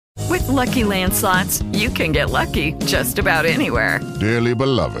Lucky Land Slots, you can get lucky just about anywhere. Dearly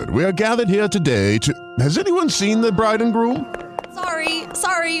beloved, we are gathered here today to... Has anyone seen the bride and groom?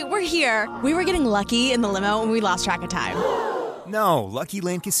 Sorry, we're here. We were getting lucky in the limo and we lost track of time. No, Lucky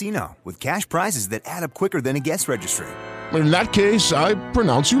Land Casino, with cash prizes that add up quicker than a guest registry. In that case, I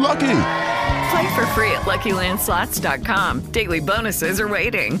pronounce you lucky. Play for free at LuckyLandSlots.com. Daily bonuses are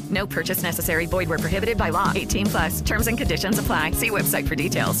waiting. No purchase necessary. Void where prohibited by law. 18+. Terms and conditions apply. See website for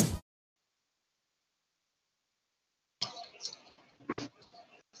details.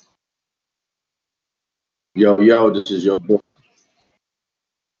 Yo, this is your boy.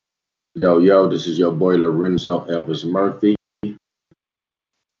 Yo, this is your boy Lorenzo Elvis Murphy.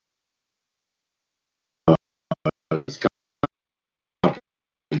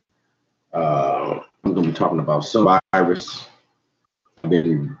 I'm going to be talking about some virus. I've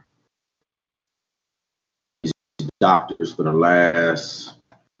been these doctors for the last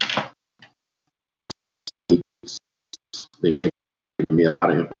weeks. They gave me a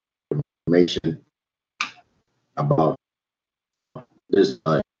lot of information about this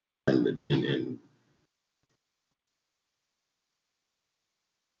and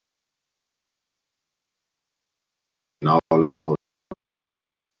all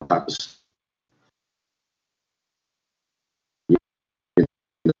types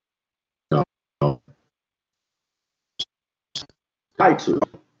of types of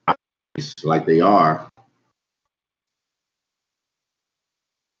like they are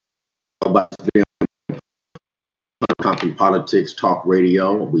about Compton Politics Talk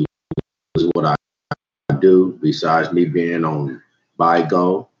Radio. This is what I do besides me being on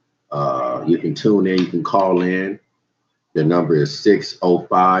BIGO. You can tune in, you can call in. The number is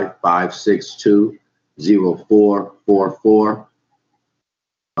 605-562-0444.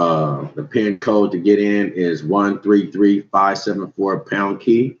 The PIN code to get in is 133574 pound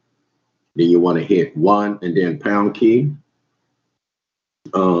key. Then you want to hit 1 and then pound key.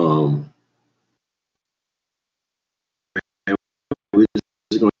 And we're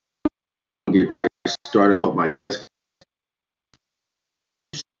just going to get started with my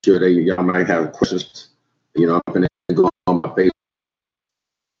sure that y'all might have questions. I'm going to go on my Facebook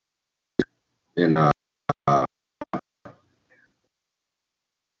and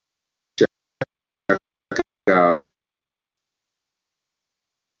check out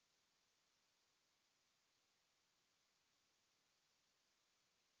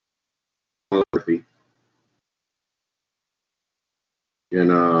photography.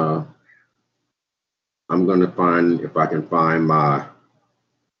 And I'm going to find, if I can find my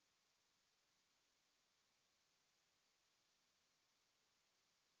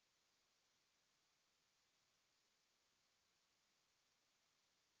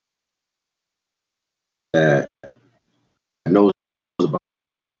that knows about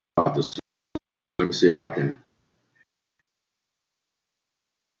this. Let me see if I can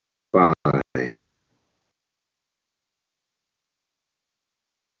find.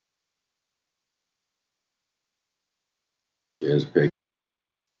 Just picking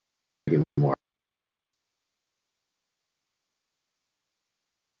more.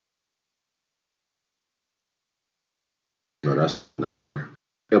 No, that's not.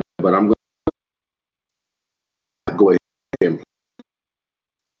 But I'm going to go ahead and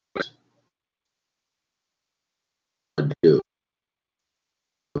do.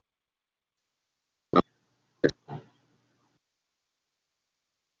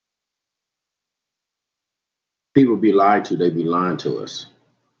 People be lied to, they be lying to us.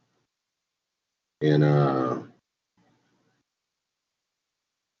 And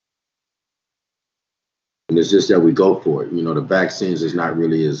it's just that we go for it. The vaccines is not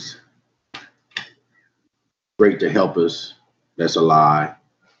really as great to help us. That's a lie.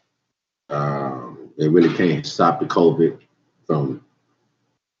 They really can't stop the COVID from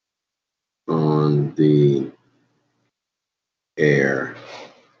on the air.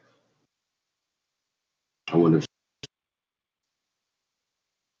 I wonder if,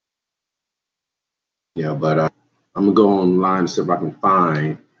 but I'm gonna go online and see if I can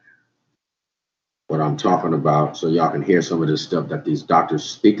find what I'm talking about so y'all can hear some of this stuff that these doctors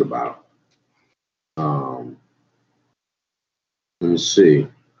speak about. Let me see.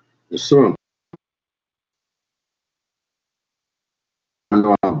 It's so I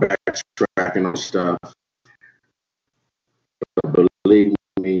know I'm backtracking on stuff, but believe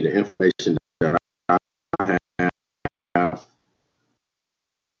me, the information that I have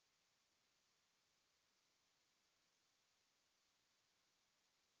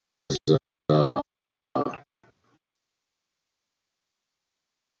is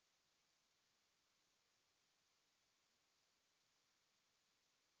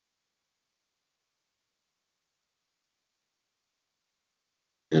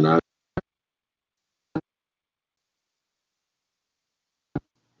And let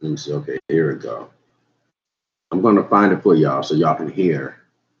me see. Okay, here we go. I'm going to find it for y'all so y'all can hear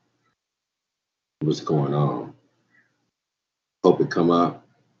what's going on. Hope it come up.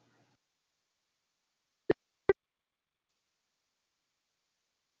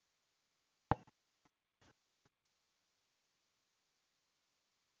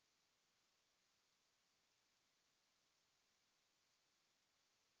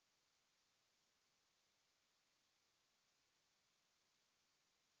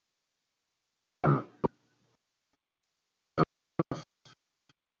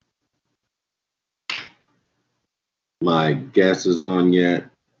 My guess is on yet.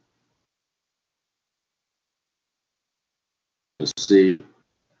 Let's see.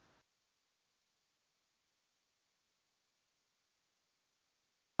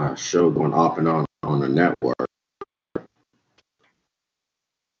 Our show going off and on the network.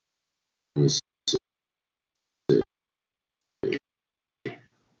 Let me see.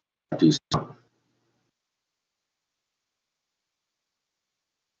 Let's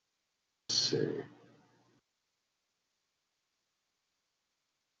see.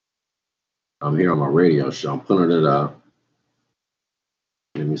 I'm here on my radio show. I'm pulling it up.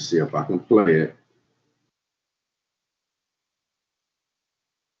 Let me see if I can play it.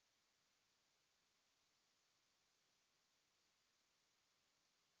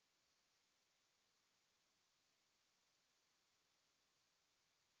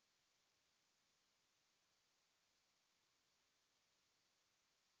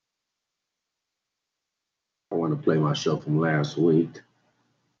 I want to play my show from last week.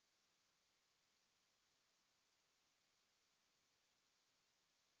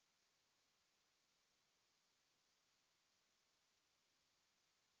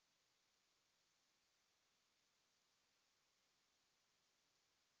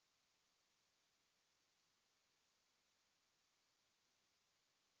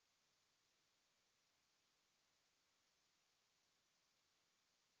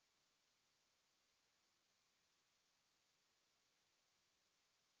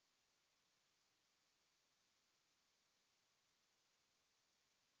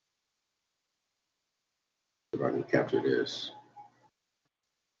 If I can capture this.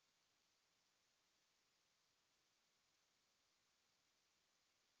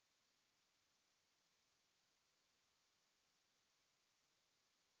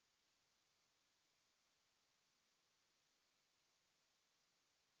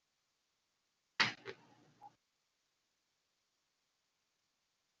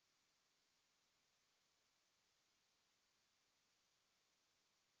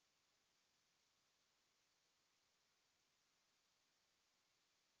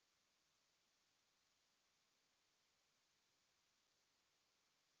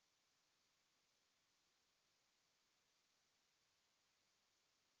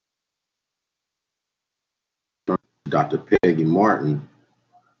 Dr. Peggy Martin.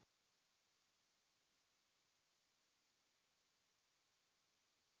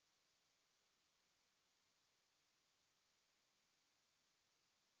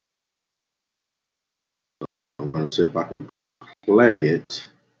 I'm going to see if I can play it.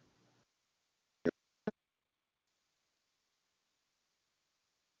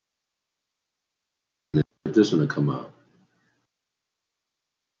 This one to come up.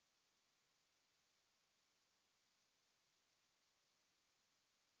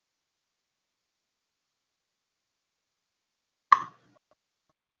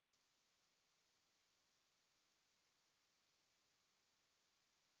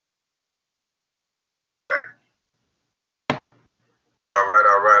 All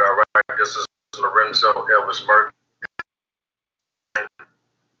right. This is Lorenzo Elvis Murphy.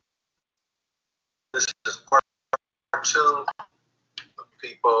 This is part two of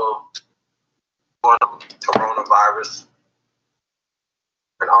people on coronavirus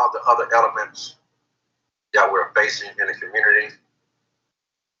and all the other elements that we're facing in the community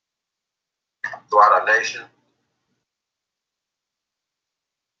throughout our nation.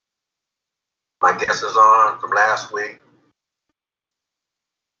 My guest is on from last week.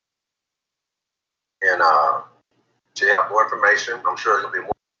 And to have more information, I'm sure there'll be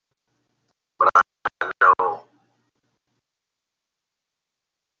more. But I know,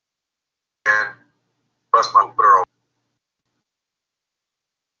 and trust my girl.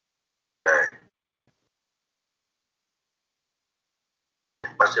 Okay.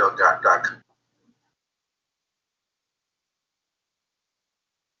 Myself got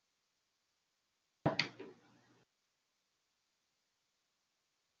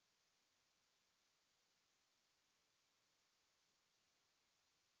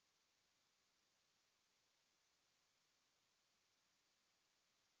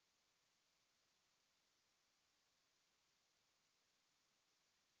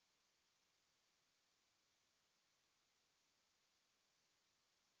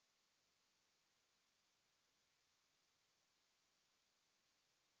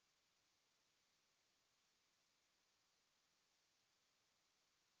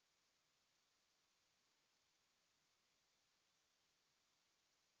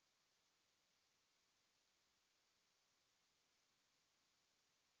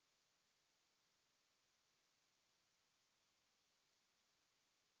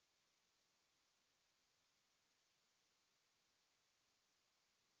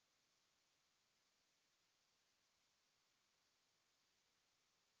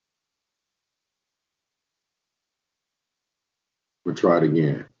We'll try it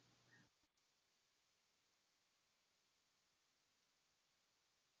again.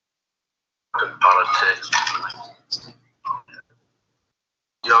 Politics.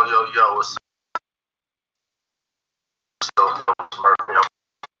 Yo, what's up?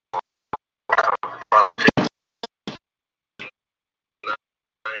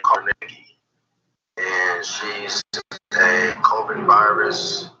 And she's a COVID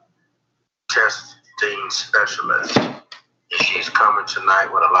virus testing specialist. And she's coming tonight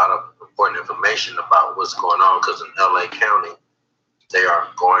with a lot of important information about what's going on, because in LA County, they are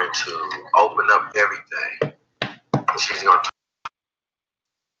going to open up everything. And she's going to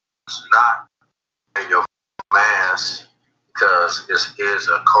not wear your mask because this is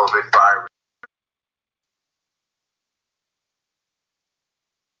a COVID virus.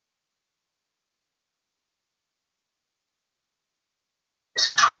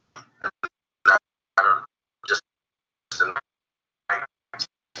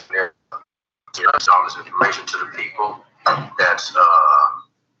 Just all this information to the people that's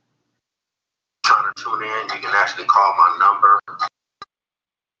trying to tune in. You can actually call my number.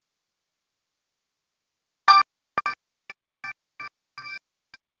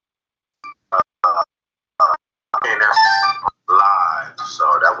 And that's live,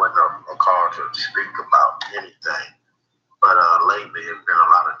 so that wasn't a call to speak about anything. But lately, there's been a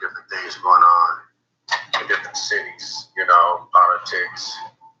lot of different things going on in different cities, politics.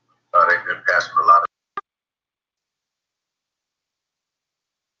 They've been passing a lot of.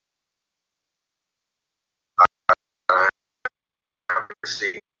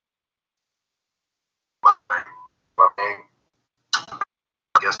 See, my name, I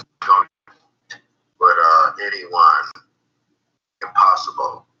guess, but anyone,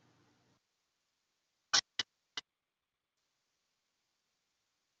 impossible.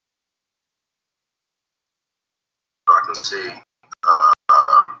 So I can see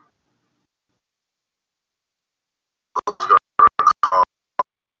who's going to call.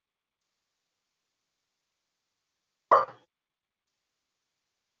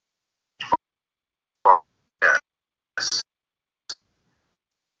 Yes.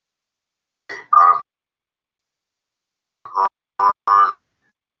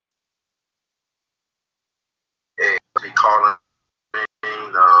 Be calling me.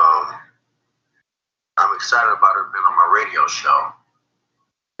 I'm excited about it being on my radio show.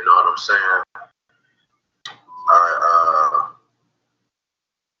 You know what I'm saying?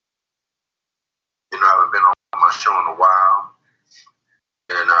 I haven't been on my show in a while,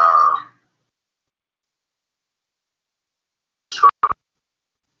 and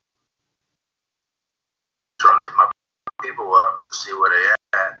trying to get my people up to see where they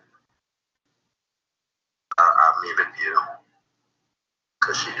at. I'm even you,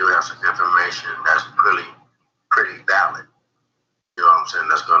 because she do have some information that's really pretty valid. You know what I'm saying?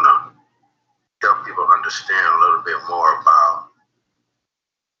 That's gonna help people understand a little bit more about.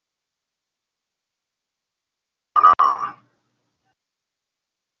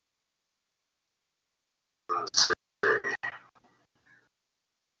 Let's see.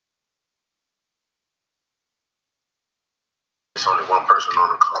 There's only one person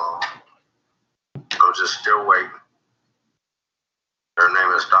on the call. I'm just still waiting. Her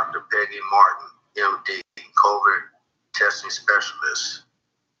name is Dr. Peggy Martin, MD, COVID testing specialist.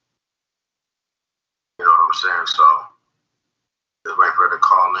 You know what I'm saying? So just wait for her to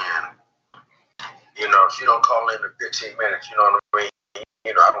call in. If she don't call in 15 minutes, you know what I mean?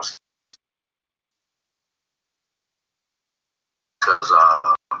 I don't. Because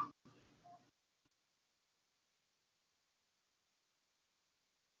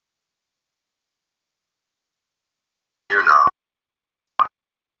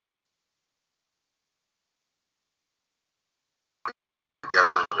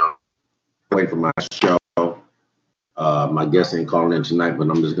wait for my show. My guest ain't calling in tonight, but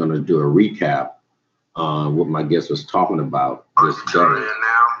I'm just going to do a recap on what my guest was talking about this day.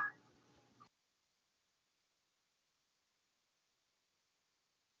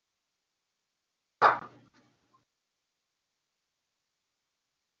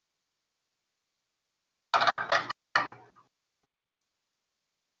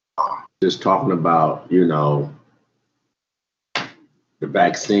 Just talking about, the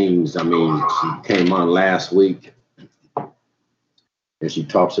vaccines. I mean, she came on last week and she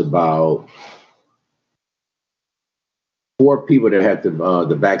talks about 4 people that had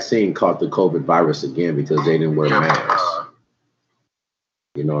the vaccine caught the COVID virus again because they didn't wear masks.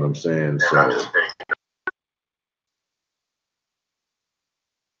 You know what I'm saying? So. You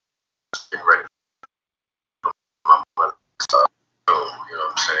know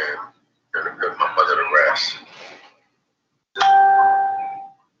what I'm saying? Gonna put my mother to rest.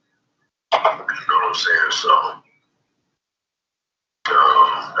 I'm saying? So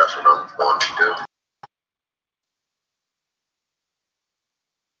that's what I'm going to do.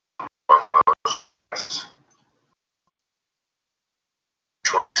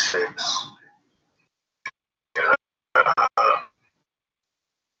 26.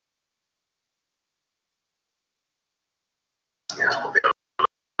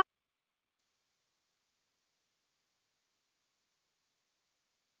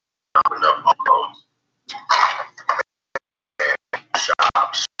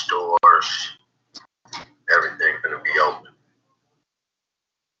 Shops, stores, everything gonna be open.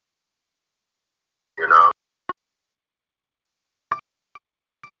 You know.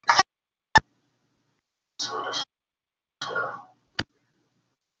 So this,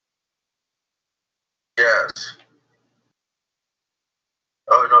 yes.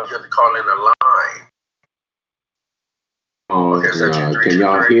 Oh no, you have to call in a line. Can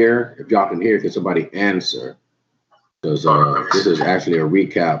y'all hear? If y'all can hear, can somebody answer? Because this is actually a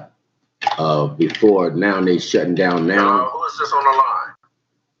recap of before. Now they shutting down now. Who is this on the line?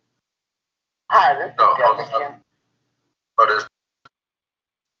 Hi, this is Jefferson. Oh, this.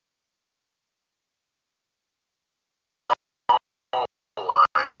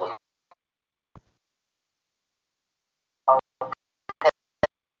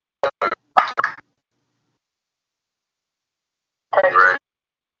 Right.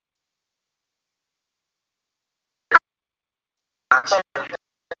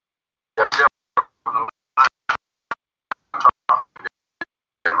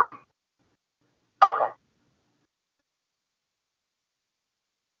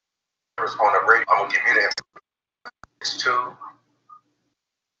 On the radio, I'm gonna give you the information. It's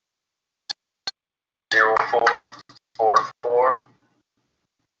 20444.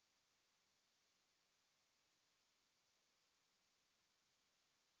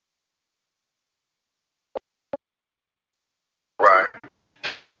 Right.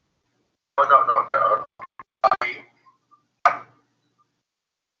 Oh no.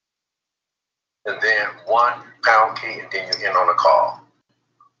 And then £1 key, and then you end on a call.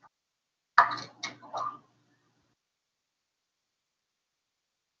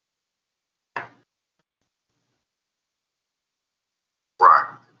 Right.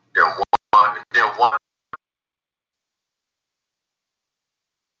 Then one.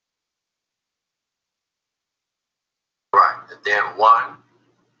 Right. And then £1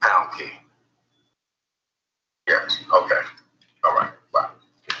 key. Yes. Okay. All right. Bye.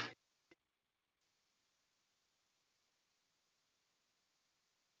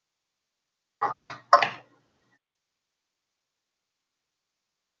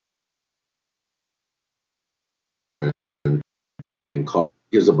 And call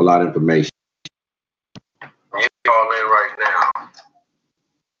gives up a lot of information. You call in right now.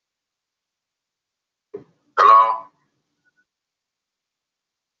 Hello?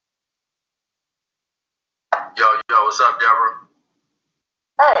 Yo, what's up, Deborah?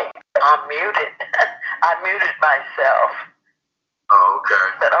 Hey, I'm muted. I muted myself. Oh, okay.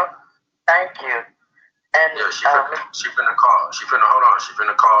 So, thank you. And yeah, she finna call. She finna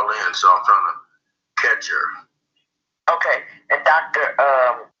call in, so I'm trying to catch her. Okay, and Dr.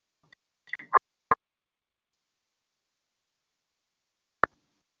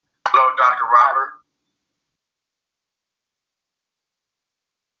 Hello, Dr. Robert.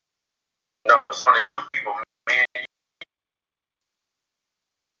 No, some people, me and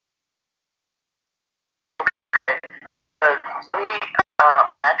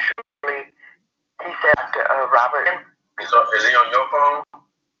actually, he said Robert. Is he on your phone?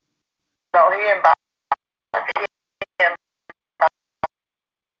 No, he invited him.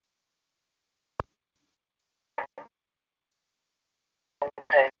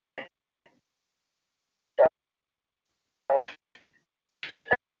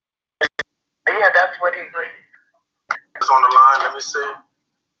 Yeah, that's what he was. It's on the line. Let me see.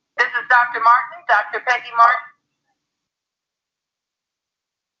 This is Dr. Martin, Dr. Peggy Martin.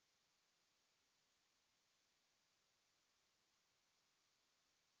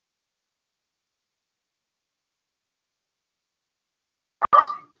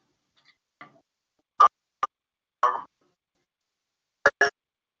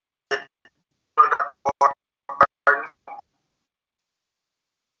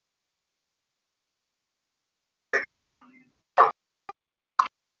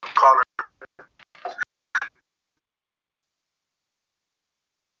 Caller.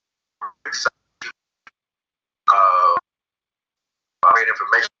 Great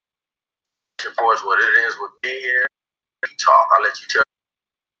information for us what it is with me here. Talk. I'll let you tell.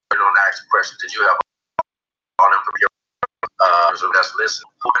 You don't ask the question. Did you have all information? So that's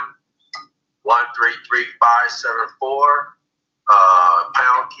listening. 1-33574.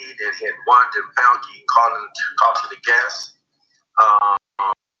 Pound key, then hit 1, then pound key, call to the guest.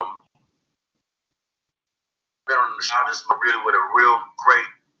 Been on the show this really with a real great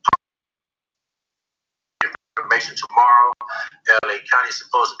information tomorrow. LA County is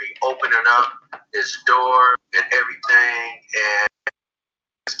supposed to be opening up its door and everything, and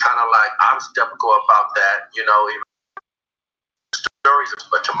it's kind of like I'm skeptical about that, even stories,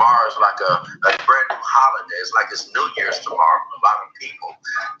 but tomorrow is like a brand new holiday. It's like it's New Year's tomorrow for a lot of people.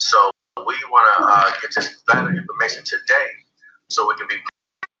 So we want to get this better information today so we can be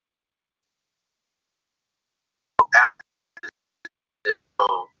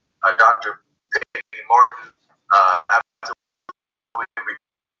Dr. Peggy Morgan, after we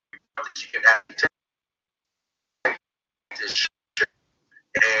she can take this shit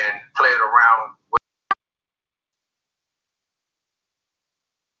and play it around with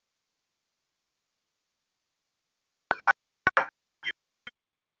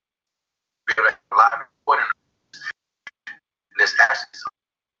live recording. And this actually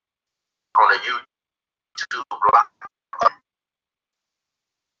on the YouTube live,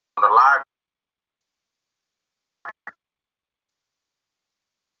 on the live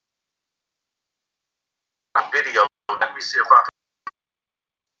video. Let me see if I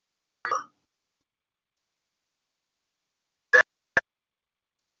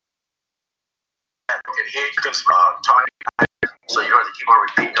can hear you. Tony, so you don't have to keep on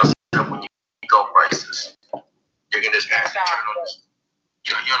repeating yourself when you go places. You can just ask and turn on this.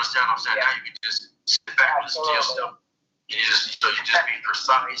 You understand what I'm saying? Now you can just sit back and listen to yourself. You just be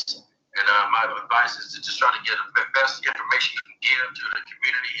precise. And my advice is to just try to get the best information you can give to the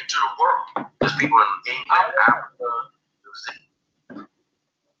community and to the world. There's people in England, Africa, New Zealand.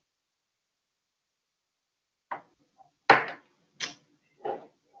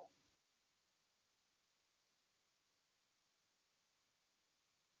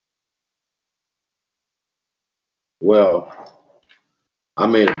 Well, I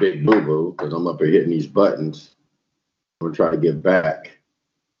made a big boo-boo because I'm up here hitting these buttons. I'm going to try to get back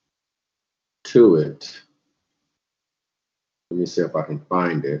to it. Let me see if I can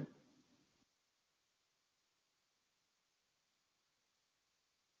find it.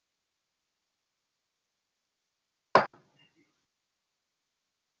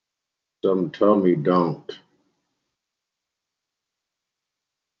 Some tell me don't.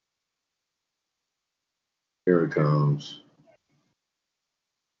 Here it comes.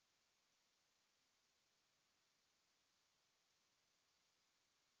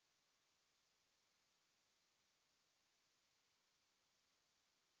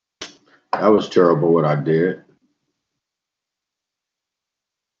 That was terrible what I did.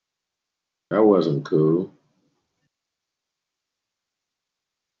 That wasn't cool.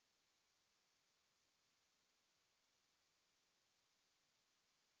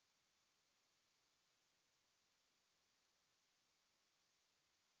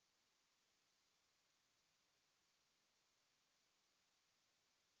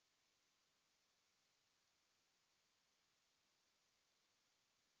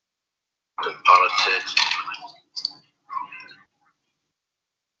 Compton Politics.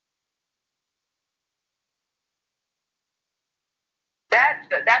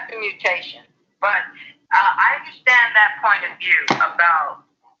 That's a mutation. But I understand that point of view about,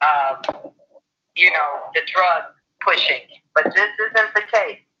 the drug pushing. But this isn't the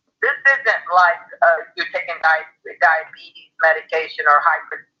case. This isn't like you're taking diabetes medication or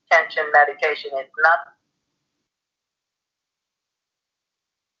hypertension medication. It's not.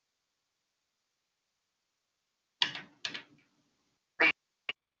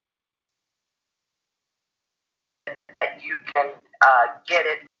 You can get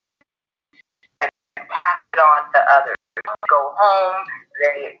it and pass it on to others. Go home,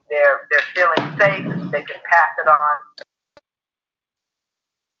 they're feeling safe, they can pass it on.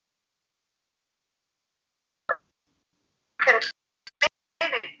 You can see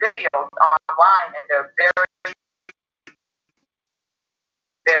these videos online and they're very,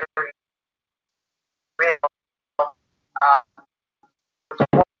 very real.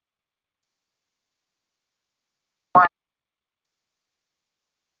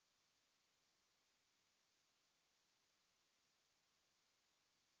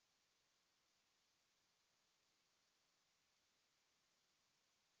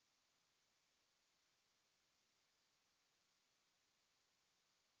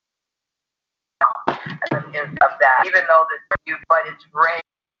 Of that, even though but it's rare.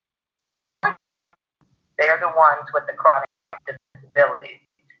 They're the ones with the chronic disabilities.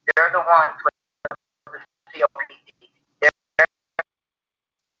 They're the ones with the COPD. They're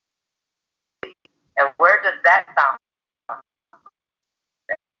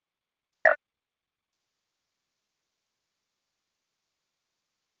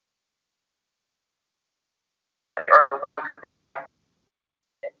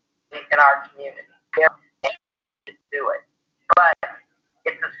our community. They're to do it, but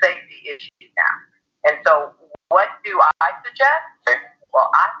it's a safety issue now. And so, what do I suggest? Well,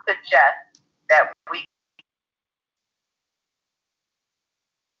 I suggest that we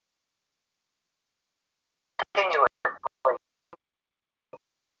continuously.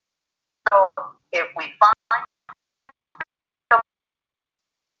 So, if we find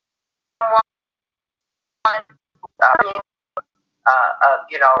someone,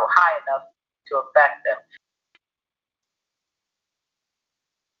 high enough to affect them,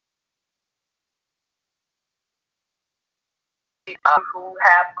 who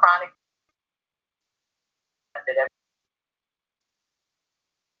have chronic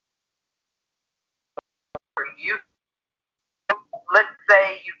you, let's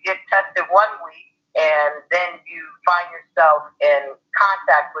say you get tested one week and then you find yourself in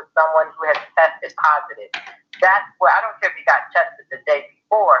contact with someone who has tested positive. That's where, I don't care if you got tested the day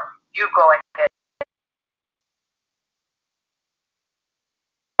before, you go ahead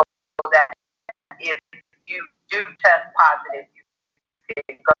that if you do test positive, you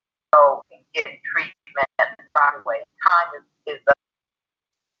can go and get treatment right away. Time is the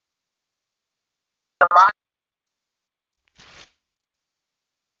mind.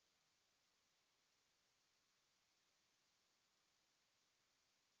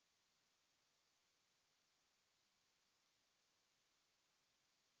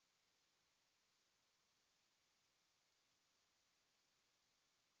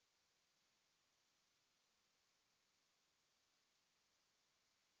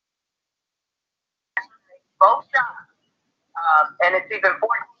 Both shots. And it's even 14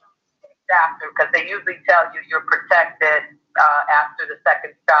 days after, because they usually tell you you're protected after the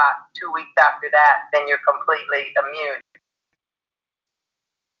second shot. 2 weeks after that, then you're completely immune.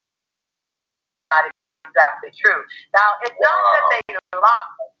 Not exactly true. Now, it's not that they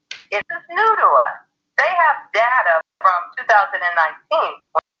lie. It's just new to us. They have data from 2019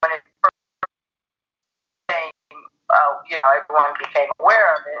 when it first came, everyone became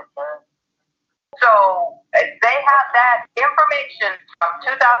aware of it. So they have that information from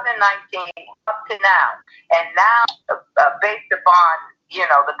 2019 up to now, and now based upon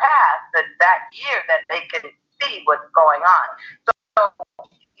the past, that year that they can see what's going on. So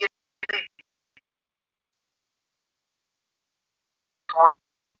you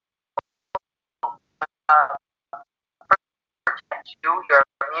protect your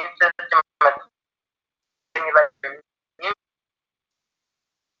immune system, stimulate your immune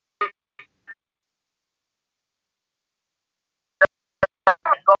system.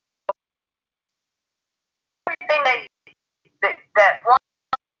 Everything that one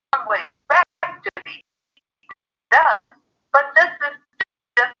would expect to be done, but this is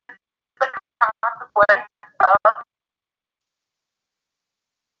just the consequence of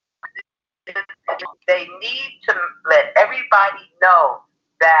they need to let everybody know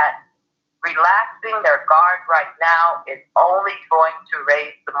that relaxing their guard right now is only going to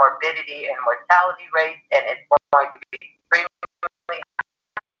raise the morbidity and mortality rate, and it's going to be extremely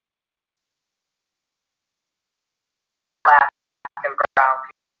black and brown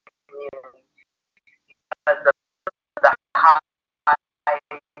communities because of the high,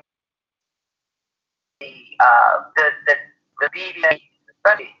 the media,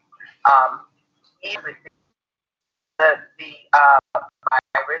 especially easily the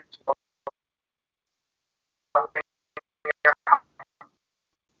virus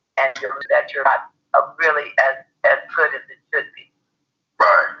and that you're not really as good as it should be.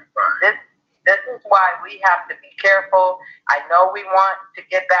 Right. This is why we have to be careful. I know we want to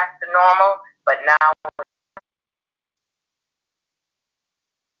get back to normal, but now.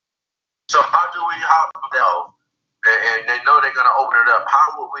 So how do we know, and they know they're going to open it up,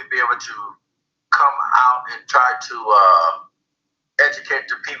 how would we be able to come out and try to educate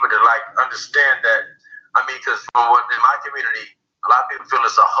the people to understand that? I mean, because in my community, a lot of people feel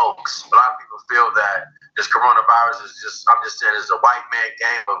it's a hoax. A lot of people feel that this coronavirus is I'm just saying, it's a white man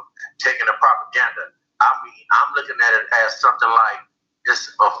game of taking the propaganda. I mean, I'm looking at it as something like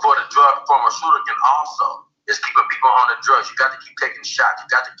this for the drug pharmaceutical also. It's keeping people on the drugs. You got to keep taking shots. You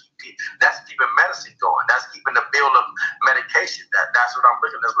got to that's keeping medicine going. That's keeping the bill of medication. That's what I'm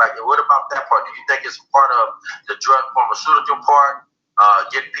looking at. It's like, what about that part? Do you think it's part of the drug pharmaceutical part?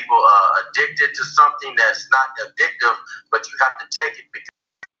 Getting people addicted to something that's not addictive, but you have to take it because,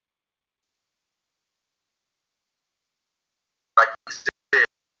 like you said,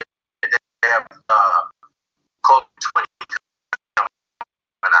 they have COVID-20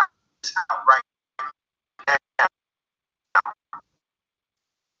 coming out right now.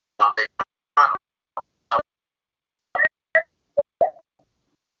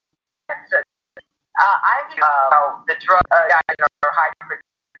 the drug addict or hyper.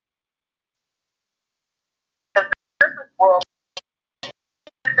 This is world. This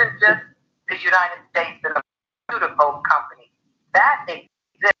isn't just the United States and the pharmaceutical companies. That exists.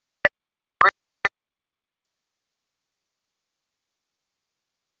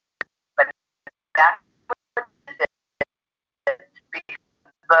 But that's what it is. Because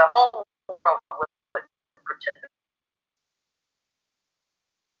the whole world was participating.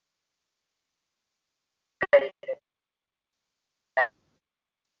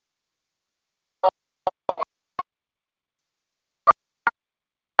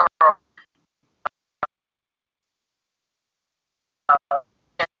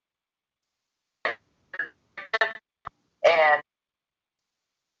 And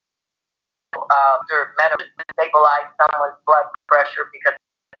their medicine to stabilize someone's blood pressure because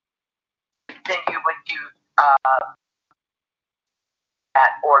then you would use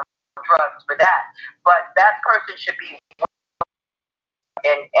that or drugs for that. But that person should be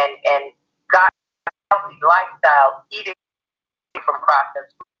and got healthy lifestyle, eating from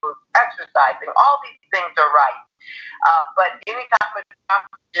processed foods, exercising. All these things are right. But anytime a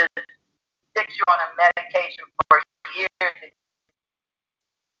doctor just sticks you on a medication for years,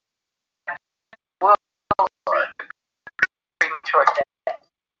 will premature death.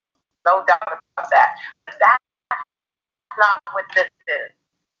 No doubt about that. But that's not what this is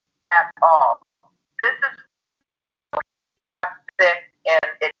at all. This is sick and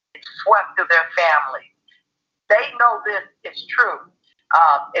it's swept to their family. They know this is true.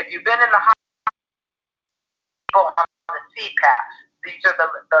 If you've been in the hospital on the CPAP, these are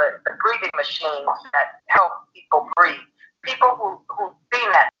the breathing machines that help people breathe. People who've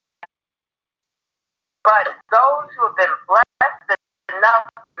seen that. But those who have been blessed enough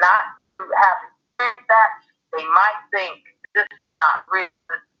not to have experienced that, they might think this is not real,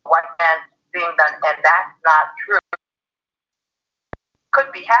 this white man being done, and that's not true.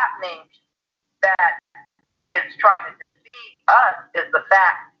 Could be happening that is trying to deceive us is the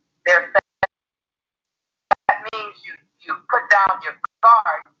fact they're saying that means you put down your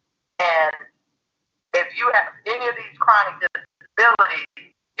guard, and if you have any of these chronic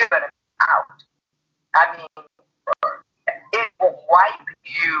disabilities, you're going to be out. I mean, it will wipe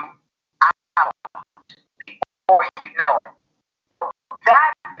you out before you know it.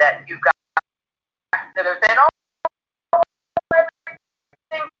 That you got that are saying, oh,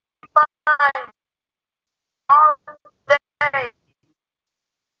 everything's fine all day.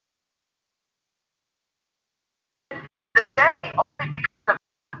 The day only because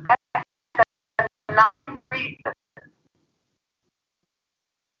of not reason.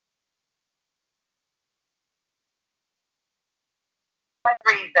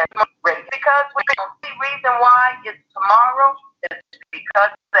 Because we don't see reason why it's tomorrow, it's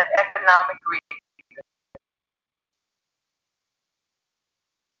because of the economic reason.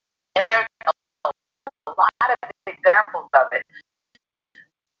 And there's a lot of examples of it.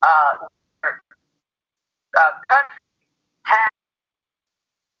 Countries have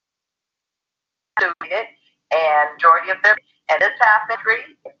doing it, and majority of them, and this half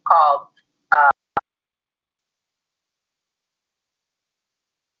century is called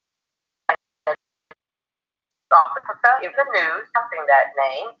Africa. It was the news, something that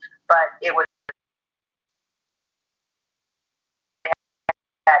name, but it was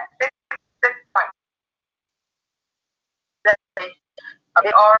at 6 points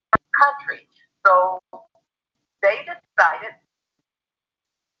in our country. So they decided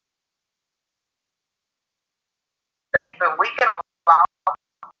that we can allow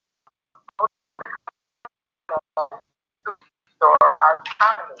our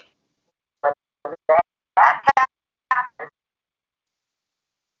economy. When that happened,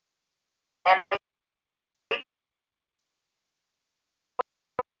 and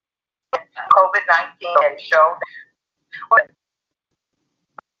COVID-19 and showed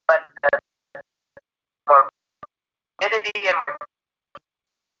but the morbidity and where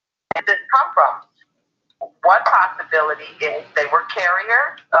did this come from? One possibility is they were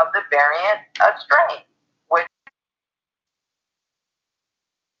carriers of the variant strain, which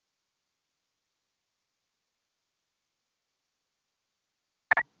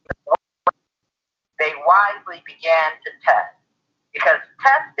they wisely began to test. Because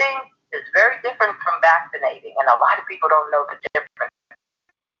testing is very different from vaccinating, and a lot of people don't know the difference.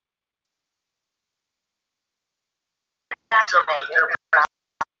 That's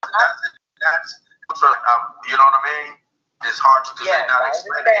you know what I mean? It's hard to say, not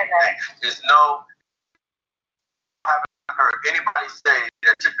explain anything. There's no, I haven't heard anybody say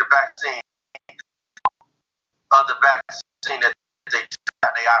that took the vaccine of the vaccine that they took,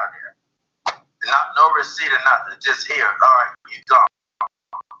 they out of there. no receipt or nothing, just here. All right, you go.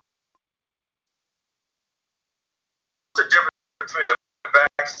 The difference between the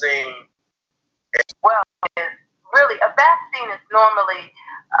vaccine. Well, it's really a vaccine is normally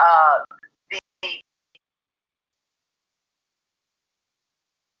the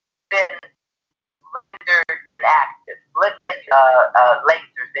been rendered active,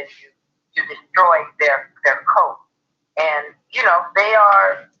 lasers, and you destroy their coat. And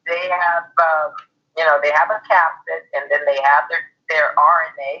they have a capsid, and then they have their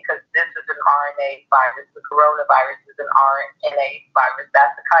RNA, because this is an RNA virus. The coronavirus is an RNA virus.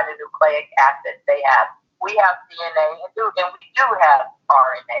 That's the kind of nucleic acid they have. We have DNA, and we do have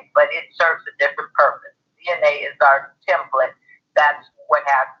RNA, but it serves a different purpose. DNA is our template. That's what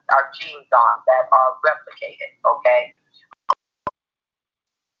has our genes on that are replicated, okay?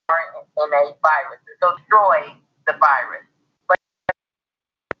 RNA viruses, so destroy the virus. But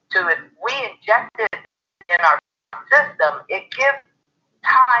if we inject it in our system, it gives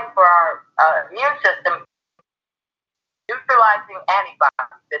time for our immune system neutralizing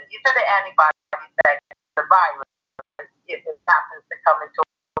antibodies. And these are the antibodies that the virus, if it happens to come into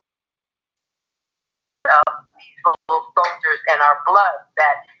these little soldiers in our blood,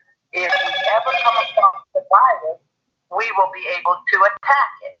 that if we ever come across the virus, we will be able to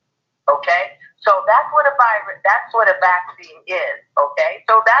attack it. Okay? So that's what a vaccine is. Okay?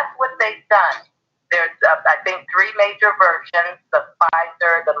 So that's what they've done. There's, I think, 3 major versions: the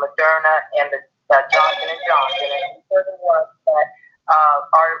Pfizer, the Moderna, and the Johnson & Johnson. And these are the ones that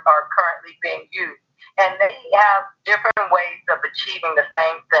are currently being used. And they have different ways of achieving the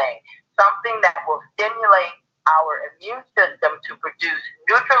same thing. Something that will stimulate our immune system to produce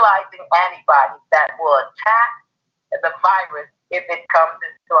neutralizing antibodies that will attack the virus if it comes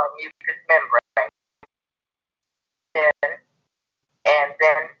into our mucous membrane. And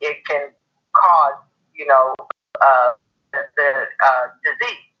then it can cause, the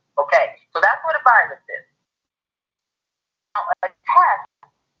disease. Okay, so that's what a virus is. Now, a test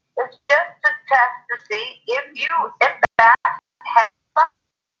is just a test to see if you, in fact, have.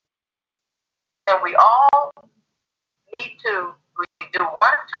 And we all need to do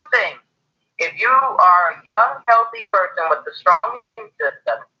one or two things. If you are a young, healthy person with a strong immune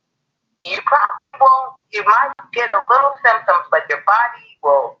system, you might get a little symptoms, but your body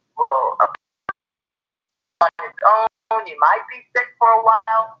will on its own. You might be sick for a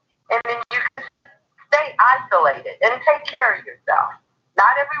while, and then you can stay isolated and take care of yourself.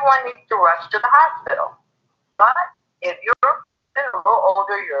 Not everyone needs to rush to the hospital, but if you're a little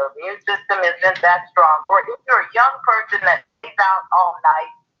older, your immune system isn't that strong, or if you're a young person that stays out all night,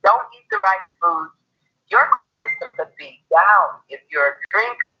 don't eat the right foods, your system could be down. If you're a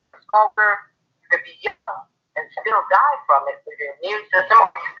drinker, smoker, you could be young and still die from it for your immune system.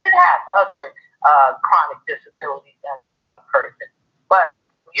 You could have other chronic disabilities as a person. But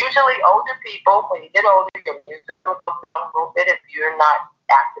usually older people, when you get older, your immune system goes down a little bit if you're not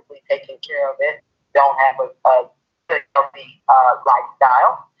actively taking care of it, don't have a good, healthy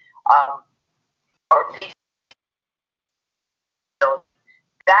lifestyle. Or so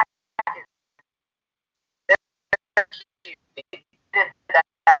that is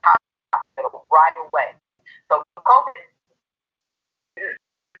that hospital right away. So COVID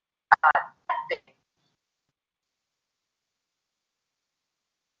testing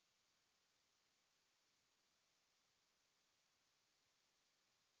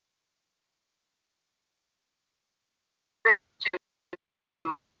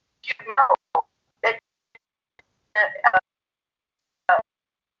to know that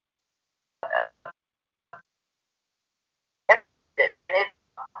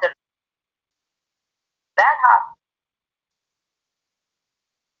that hospital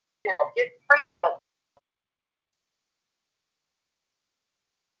gets treatment.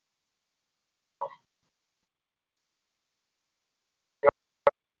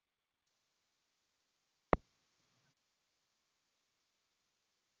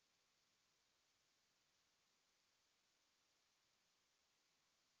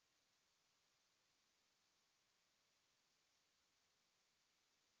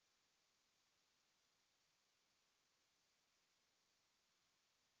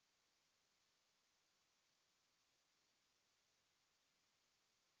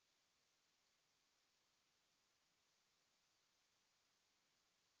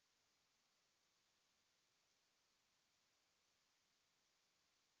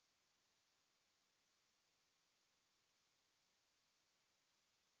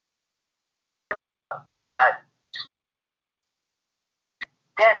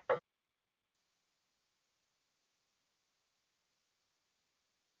 Deadly.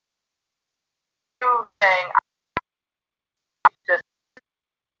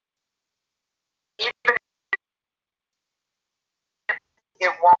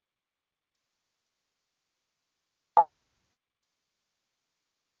 it won't.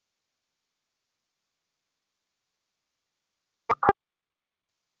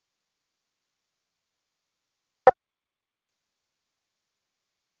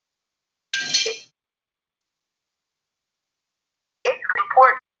 It's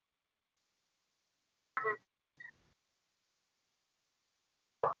important.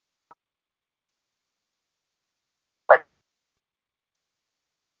 But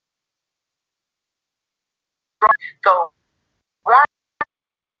so one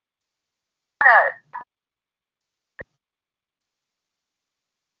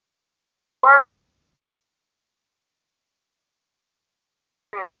word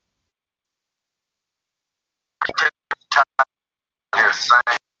They're saying,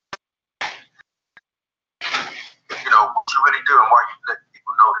 what you really do and why you let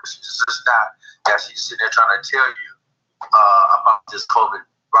people know this. It's just not that she's sitting there trying to tell you about this COVID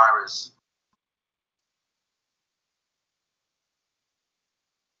virus.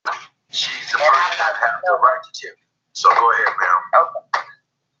 She's the person that has the right to tell you. So go ahead, ma'am. Okay.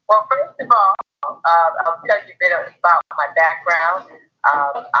 Well, first of all, I'll tell you a bit about my background.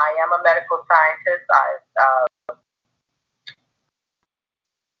 I am a medical scientist.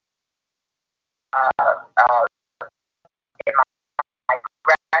 In my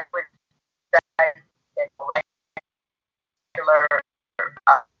graduate studies in molecular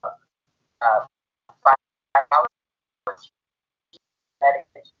biology, genetic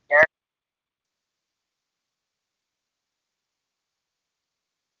engineering.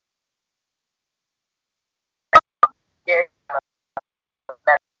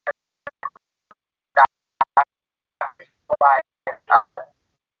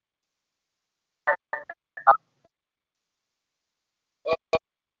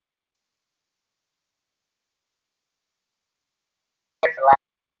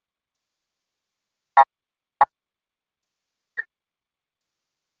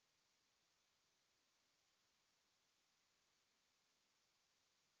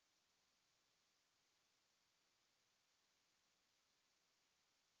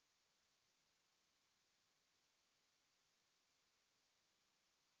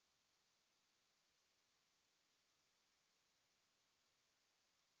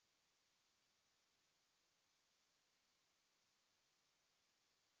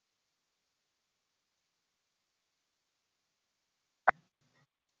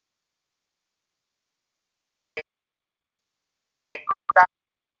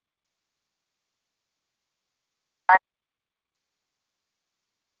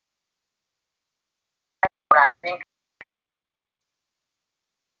 I think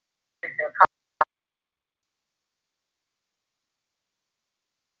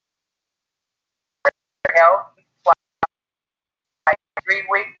health, 3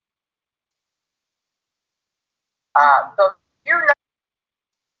 weeks. So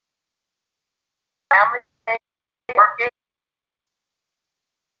family working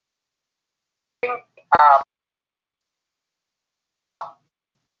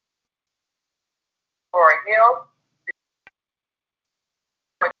for a hill.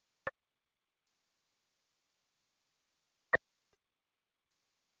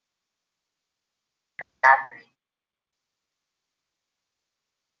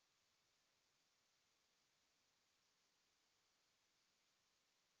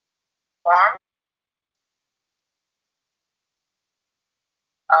 Farm.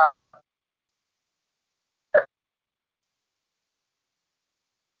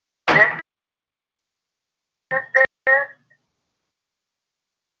 Businesses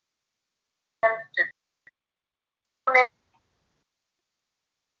to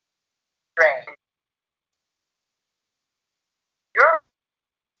train. You're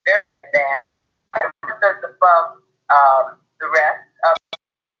very advanced. Above the rest. I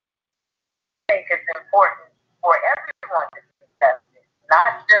think it's important for everyone to be tested,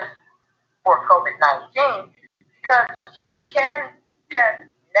 not just for COVID-19, because you can test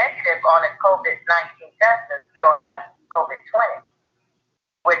negative on a COVID-19 test and go COVID-20,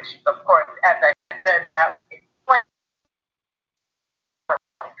 which, of course, as I said, that is 2020.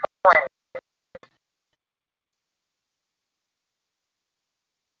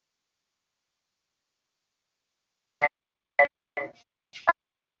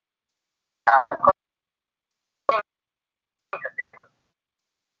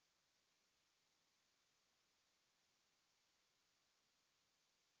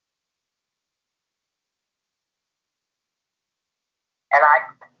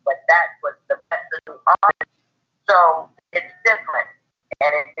 But that was the best of the. So it's different,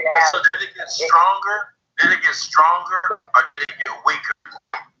 and it has. So did it get stronger? Did it get stronger, or did it get weaker?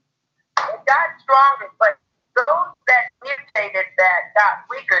 got stronger, but those that mutated that got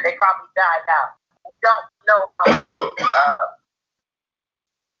weaker, they probably died out. We don't know how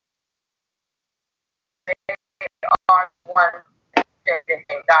they are ones that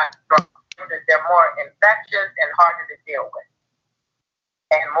got stronger. They're more infectious and harder to deal with,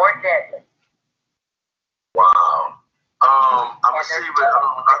 and more deadly. Wow. I'm gonna see, but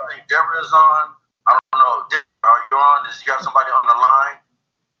I think Deborah is on. I don't know. Deborah, are you on? Does you got somebody on the line?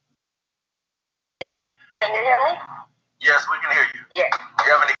 Can you hear me? Yes, we can hear you. Yes. Do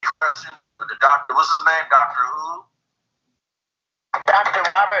you have any questions for the doctor? What's his name? Dr. who? Dr.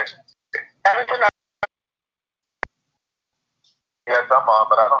 Robert. Yes, I'm on,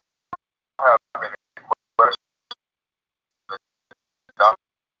 but I don't have any questions.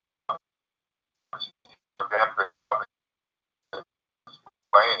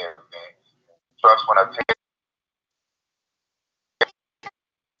 Explain everything. Trust when I take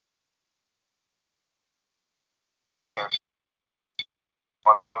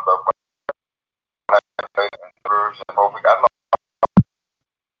one of the and hoping I love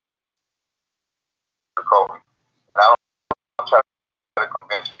the COVID. And I don't try to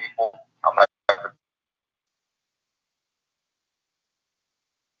convince people. I'm not trying to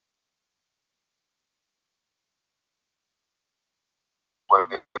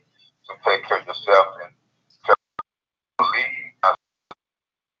to take care of yourself and believe.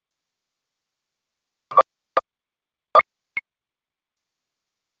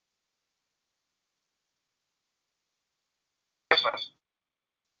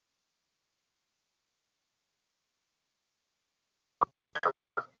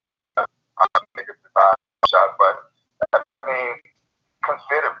 Shot, but I mean,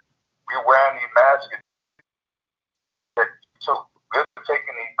 consider we're wearing these masks. So we're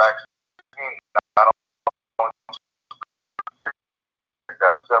taking these vaccines. I don't want to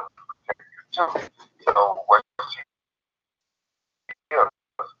that self-protect you too. So what you feel,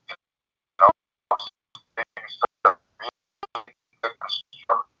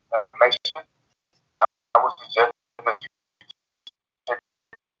 information. I would suggest that you take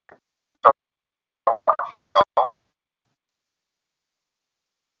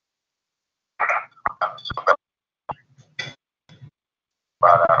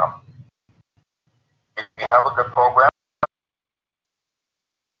but we have a good program.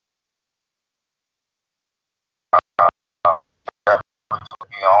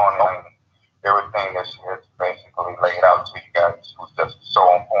 On everything that she has basically laid out to you guys was just so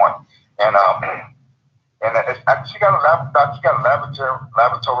on point. And she got a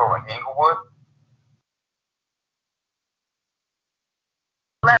laboratory in Inglewood.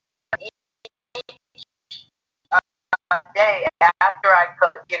 Day after I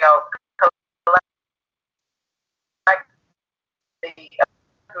could, collect the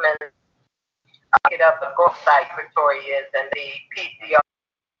get up the growth site Victoria is and the PCR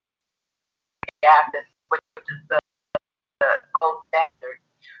acid, which is the gold standard.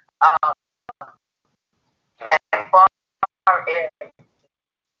 And far as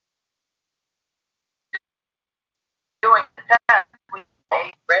doing the test, we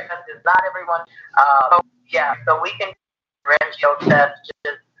is not everyone. So we can ratio test,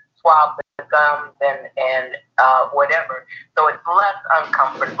 just swab the gums and whatever. So it's less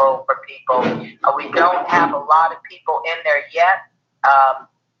uncomfortable for people. We don't have a lot of people in there yet,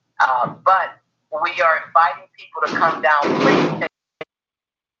 but we are inviting people to come down. Please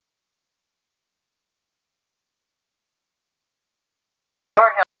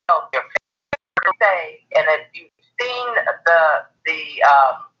your health, your say, and if you've seen the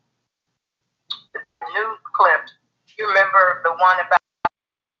news clips, you remember the one about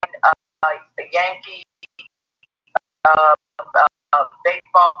the Yankee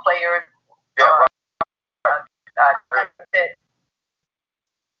baseball players. Yeah,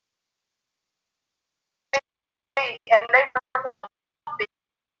 and they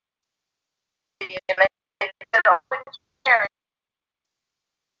said, oh,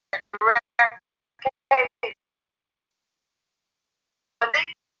 but they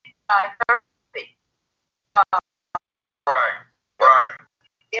thirsty. right.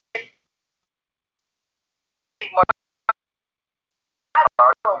 You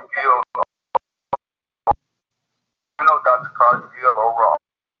know Dr. Cargill overall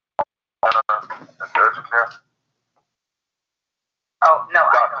in urgent care? Oh, no,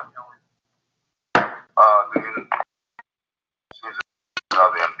 I don't know. She's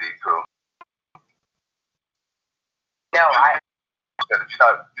another MD too. No, I. You're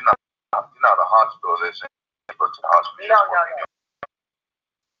not a hospital. They say you go to the hospital. No.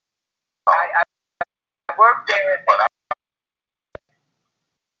 I worked there.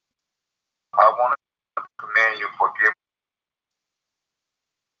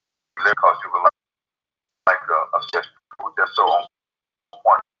 because you were like a just just so on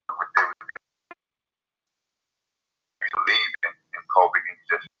point with them. You believe in COVID and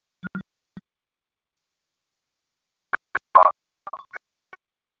just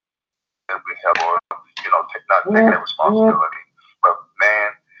we have, or take, not taking that responsibility. But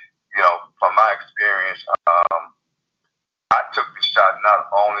man, from my experience, I took the shot not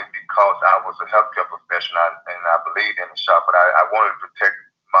only because I was a healthcare professional and I believed in the shot, but I wanted to protect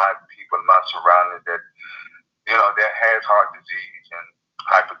my people, my surroundings that that has heart disease and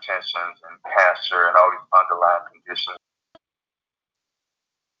hypertension and cancer and all these underlying conditions.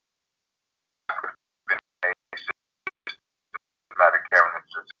 Symptomatic carrying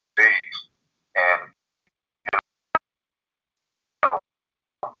disease, and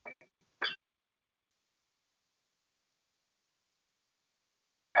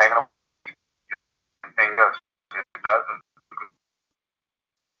hanging on anything else, it doesn't.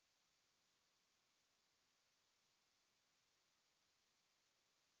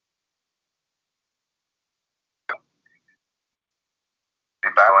 The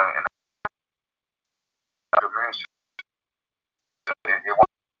battling and the immune system, it won't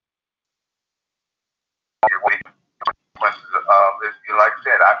like I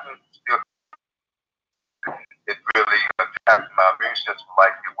said, I can still, it really attacked my immune system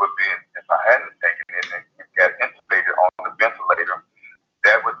like it would be if I hadn't taken it and got intubated on the ventilator.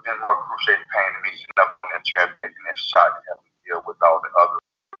 That would have been more cruciating pain to me sitting up in that chair taking that shot and having to deal with all the other.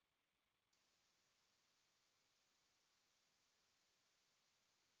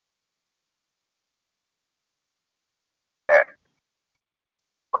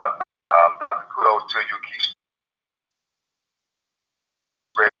 Kudos to you, Keith.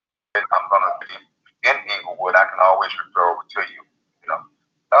 I'm gonna be in Inglewood. I can always refer over to you.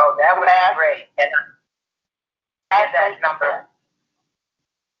 Oh, that would be great. And I had that number.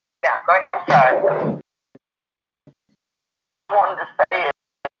 Yeah, go ahead. Sorry. I wanted to say it.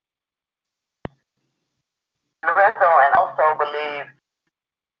 Lorenzo, and also believe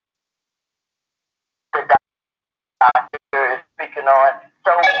the doctor is speaking on.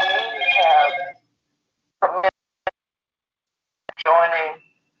 So we have committed joining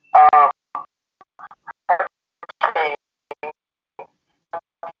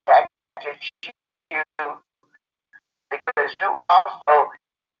you because you also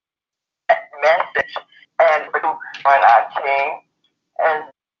message and on our team and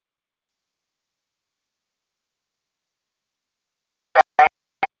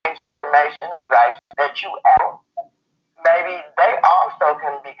information right that you have. Maybe they also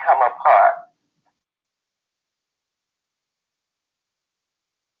can become a part.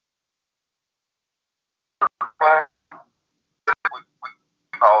 We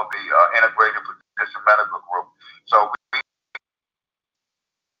call the integrated physician medical group. So we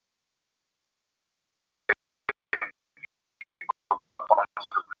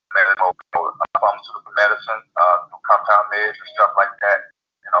pharmaceutical medicine, compound meds and stuff like that.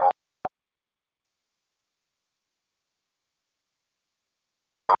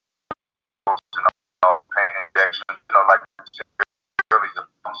 Pain injections, like really the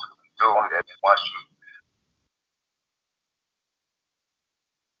pharmaceutical do that once you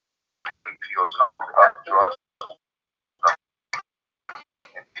pills and other drugs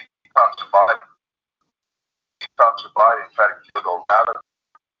and detox your body and try to kill those out of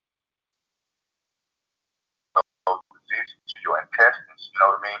those diseases to your intestines, you know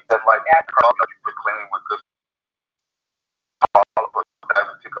what I mean? That's like you cleaning with good or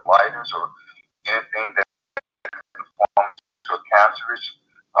diverticulitis or anything that can form to a cancerous.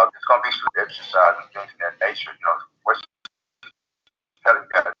 It's going to be through exercise and things of that nature. What's telling you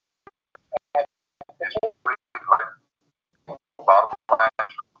that it's really like bottom line.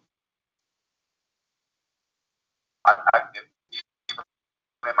 I get even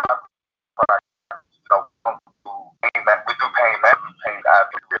in my practice, we do pain management, pain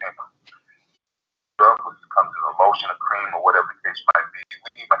IV, drug which comes in a lotion, a cream, or whatever the case might be.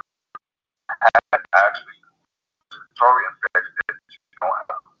 We even had actually respiratory infections that you don't have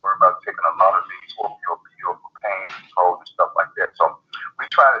to worry about taking a lot of these for your pain control and stuff like that. So we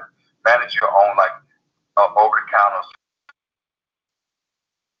try to manage your own like over the counter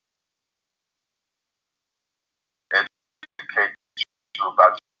educate you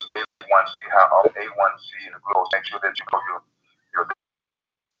about your A1C, how all A1C and the glucose, make sure that you know your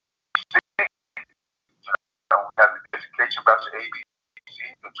we have to educate you about your ABC,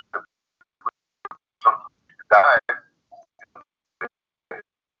 diet,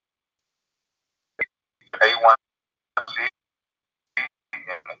 A1C, and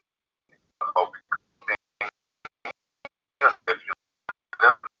if you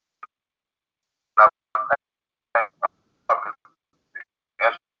live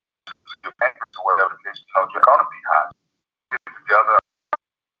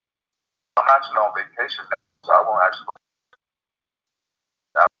information. So I won't actually.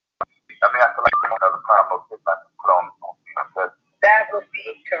 I mean, I feel like another time I'll get back to put on. That would be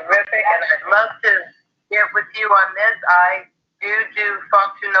terrific, and I'd love to get with you on this. I do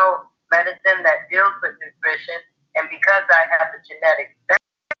functional medicine that deals with nutrition, and because I have the genetic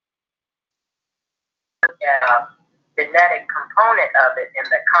component of it, and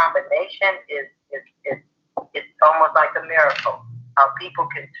the combination is it's almost like a miracle. How people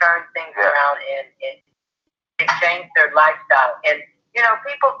can turn things around and change their lifestyle. And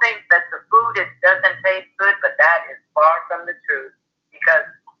people think that the food doesn't taste good, but that is far from the truth. Because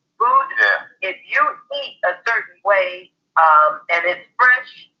food, if you eat a certain way, and it's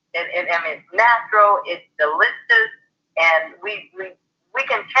fresh, and it's natural, it's delicious, and we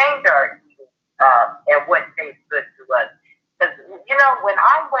can change our eating and what tastes good to us. Because when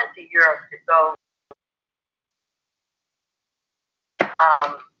I went to Europe to go,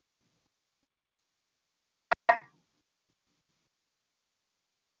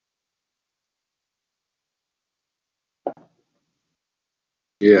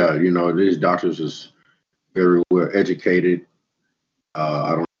 Yeah, these doctors is very well educated.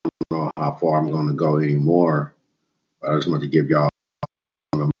 I don't know how far I'm going to go anymore. I just want to give y'all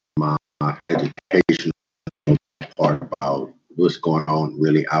my educational part about what's going on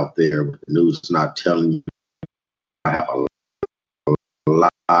really out there. What the news is not telling you. I have a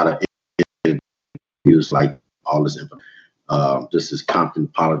lot of interviews, like all this info. This is Compton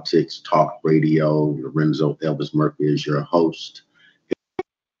Politics Talk Radio. Lorenzo Elvis Murphy is your host.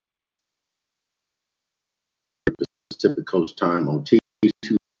 Pacific Coast time on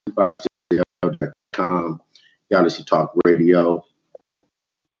T250.com, Galaxy Talk Radio.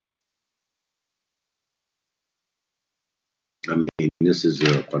 I mean, this is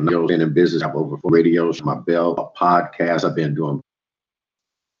a phenomenal in business. I have over 4 radios, my bell, a podcast. I've been doing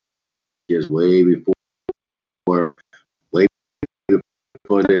this way before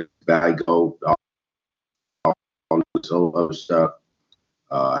this. I go all this other stuff.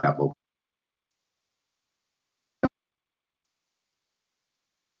 I have over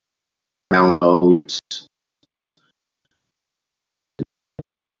downloads.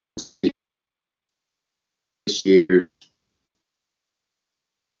 This year,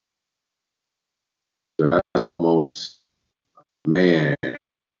 so that's almost, man.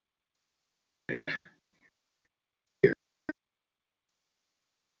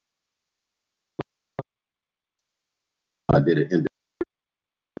 I did it in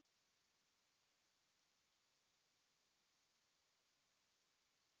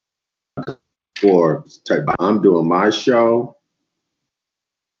for I'm doing my show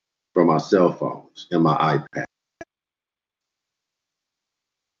from my cell phones and my iPad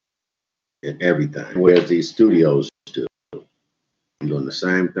and everything. Whereas these studios do, I'm doing the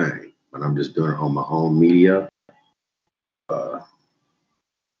same thing, but I'm just doing it on my own media.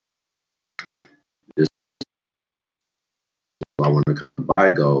 This I want to come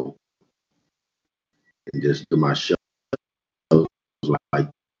by, go and just do my show like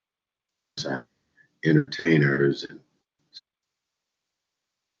entertainers and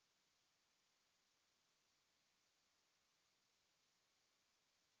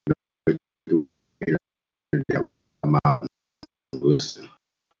come out and listen.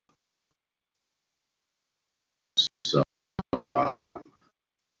 So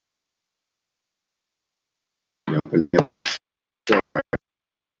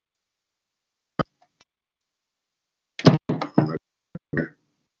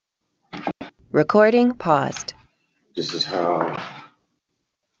Recording paused. this is how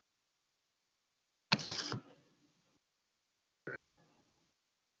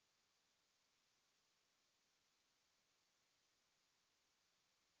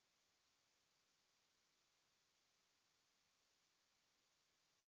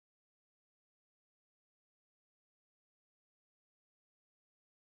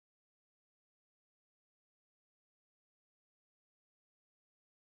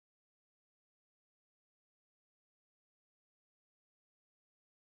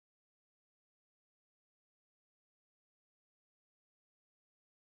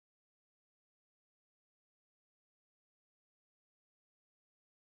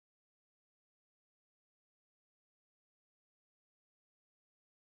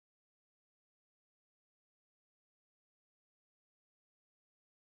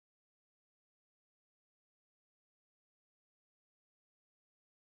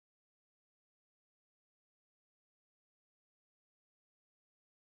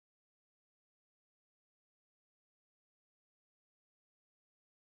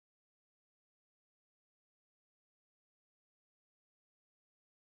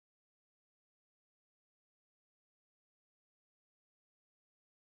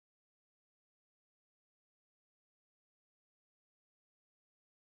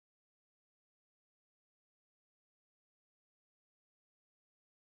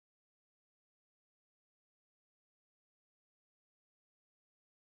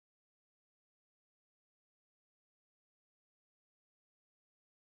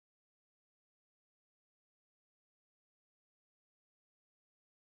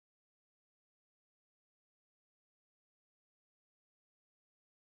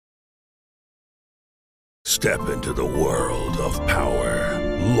Step into the world of power,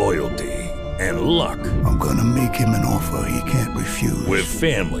 loyalty, and luck. I'm gonna make him an offer he can't refuse. With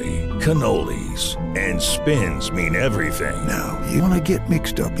family, cannolis, and spins mean everything. Now, you wanna get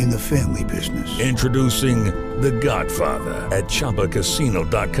mixed up in the family business. Introducing The Godfather at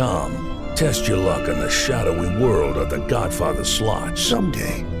ChumbaCasino.com. Test your luck in the shadowy world of The Godfather slot.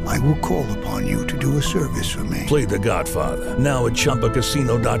 Someday, I will call upon you to do a service for me. Play The Godfather, now at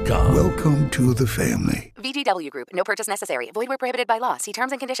ChumbaCasino.com. Welcome to the family. VGW Group. No purchase necessary. Void where prohibited by law. See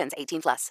terms and conditions. 18+.